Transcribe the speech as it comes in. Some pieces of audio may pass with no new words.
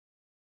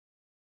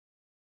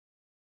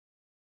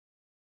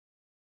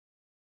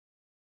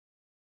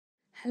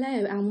Hello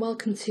and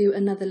welcome to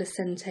another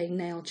Lecenté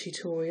nail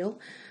tutorial.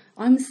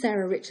 I'm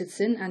Sarah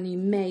Richardson and you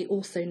may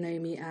also know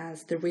me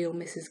as The Real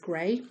Mrs.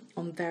 Grey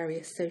on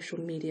various social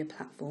media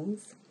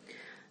platforms.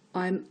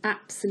 I'm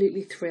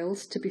absolutely thrilled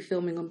to be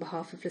filming on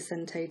behalf of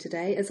Lecenté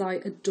today as I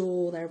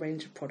adore their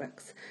range of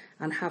products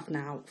and have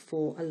now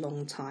for a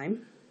long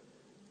time.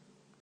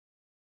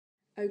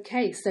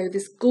 Okay, so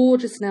this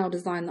gorgeous nail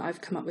design that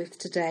I've come up with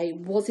today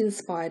was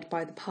inspired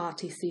by the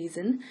party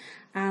season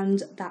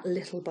and that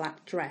little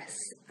black dress,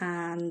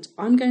 and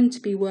I'm going to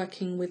be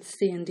working with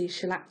CND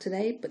Shellac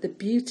today, but the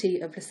beauty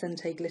of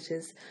Lecenté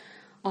glitters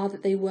are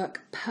that they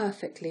work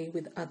perfectly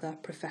with other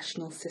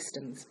professional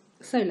systems.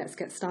 So let's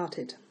get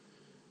started.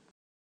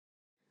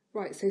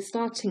 Right, so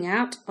starting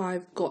out,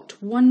 I've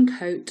got one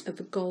coat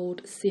of a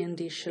gold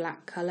CND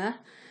Shellac colour,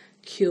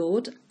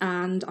 cured,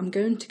 and I'm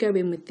going to go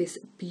in with this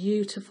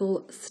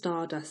beautiful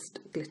stardust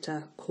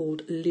glitter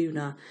called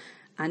Luna,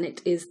 and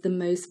it is the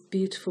most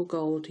beautiful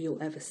gold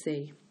you'll ever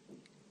see.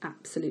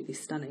 Absolutely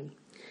stunning.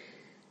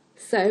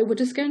 So we're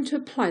just going to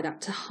apply that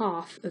to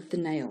half of the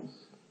nail.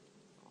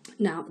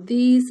 Now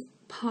these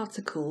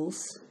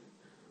particles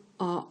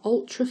are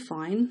ultra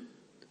fine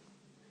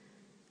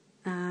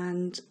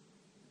and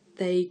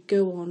they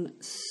go on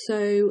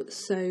so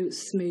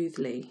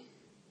smoothly.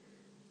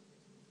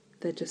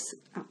 They're just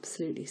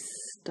absolutely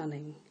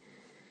stunning.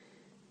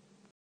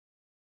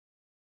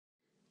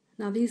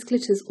 Now these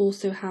glitters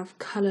also have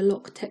colour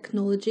lock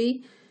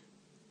technology,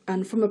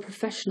 and from a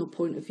professional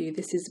point of view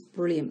this is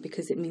brilliant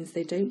because it means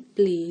they don't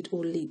bleed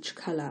or leach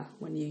colour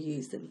when you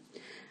use them.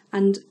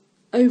 And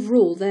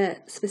overall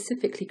they're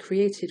specifically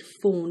created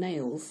for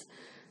nails,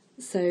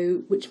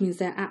 which means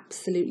they're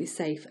absolutely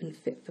safe and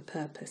fit for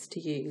purpose to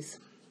use.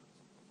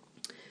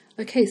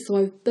 Okay, so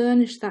I've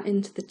burnished that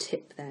into the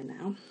tip there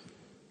now.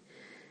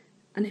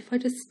 And if I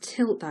just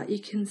tilt that, you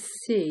can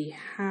see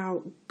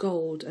how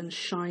gold and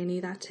shiny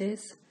that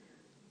is.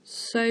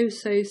 So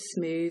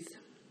smooth.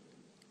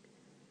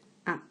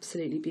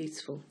 Absolutely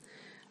beautiful.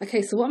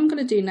 Okay, so what I'm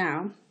going to do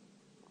now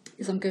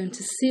is I'm going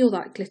to seal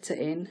that glitter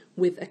in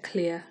with a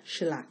clear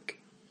shellac.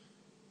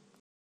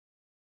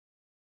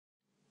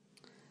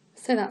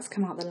 So that's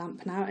come out the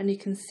lamp now, and you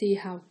can see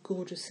how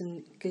gorgeous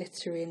and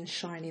glittery and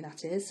shiny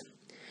that is.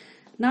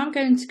 Now I'm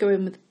going to go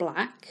in with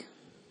black,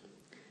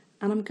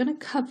 and I'm going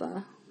to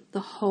cover the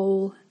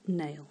whole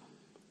nail.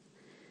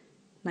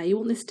 Now you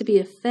want this to be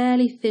a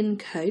fairly thin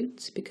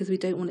coat because we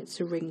don't want it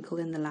to wrinkle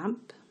in the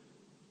lamp.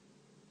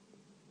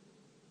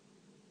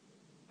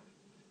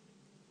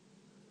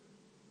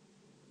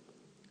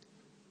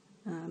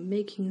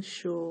 Making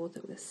sure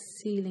that we're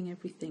sealing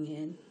everything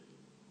in.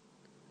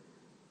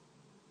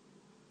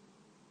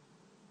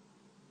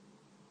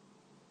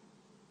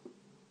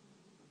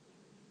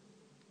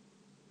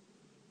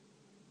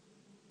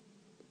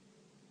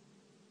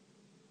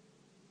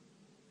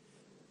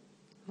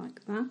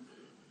 Like that.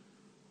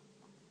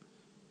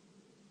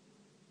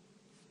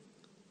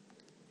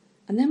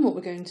 And then what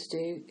we're going to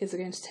do is we're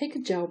going to take a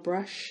gel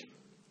brush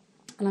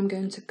and I'm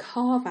going to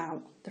carve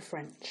out the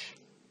French.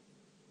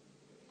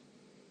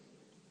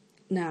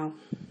 Now,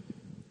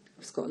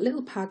 I've just got a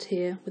little pad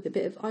here with a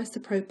bit of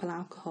isopropyl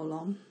alcohol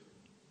on.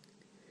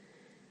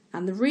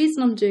 And the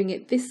reason I'm doing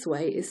it this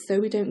way is so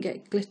we don't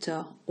get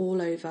glitter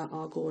all over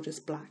our gorgeous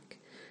black.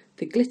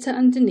 The glitter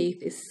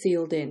underneath is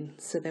sealed in,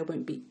 so there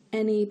won't be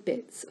any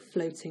bits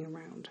floating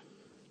around.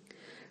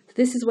 So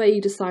this is where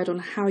you decide on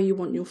how you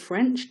want your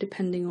French,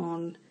 depending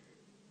on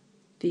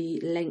the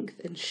length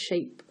and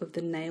shape of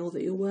the nail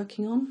that you're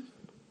working on.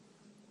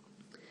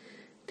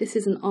 This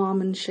is an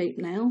almond shaped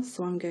nail,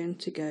 so I'm going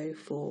to go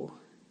for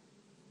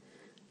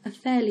a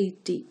fairly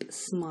deep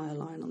smile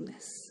line on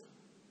this.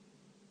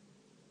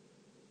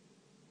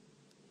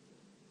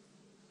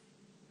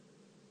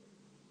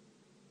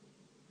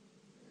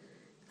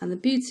 And the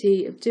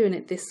beauty of doing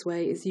it this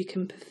way is you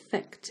can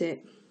perfect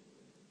it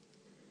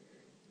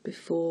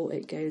before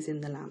it goes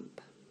in the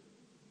lamp.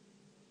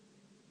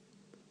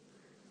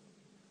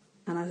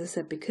 And as I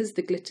said, because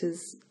the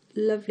glitter's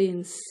lovely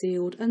and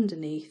sealed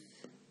underneath,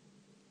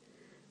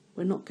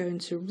 we're not going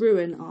to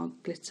ruin our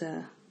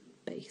glitter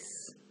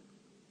base.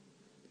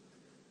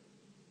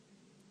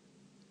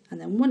 And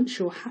then once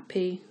you're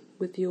happy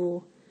with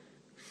your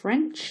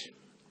French,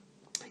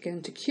 you're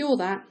going to cure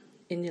that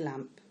in your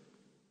lamp.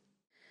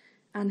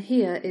 And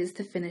here is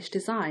the finished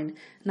design.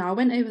 Now I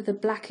went over the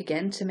black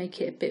again to make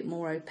it a bit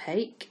more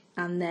opaque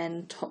and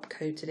then top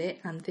coated it,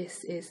 and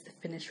this is the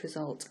finished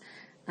result.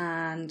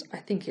 And I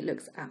think it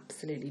looks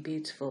absolutely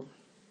beautiful.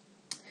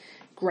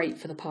 Great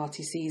for the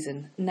party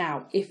season.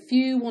 Now, if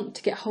you want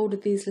to get hold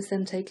of these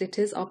Lecenté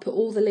glitters, I'll put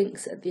all the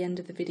links at the end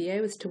of the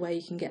video as to where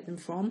you can get them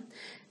from.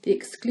 The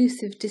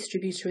exclusive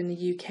distributor in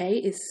the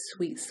UK is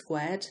Sweet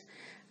Squared.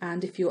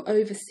 And if you're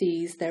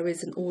overseas, there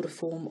is an order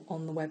form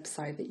on the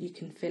website that you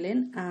can fill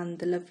in, and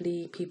the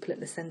lovely people at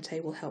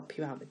Lecenté will help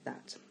you out with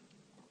that.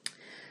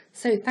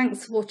 So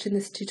thanks for watching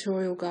this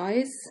tutorial,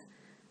 guys,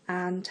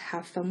 and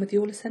have fun with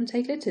your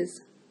Lecenté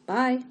glitters.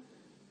 Bye!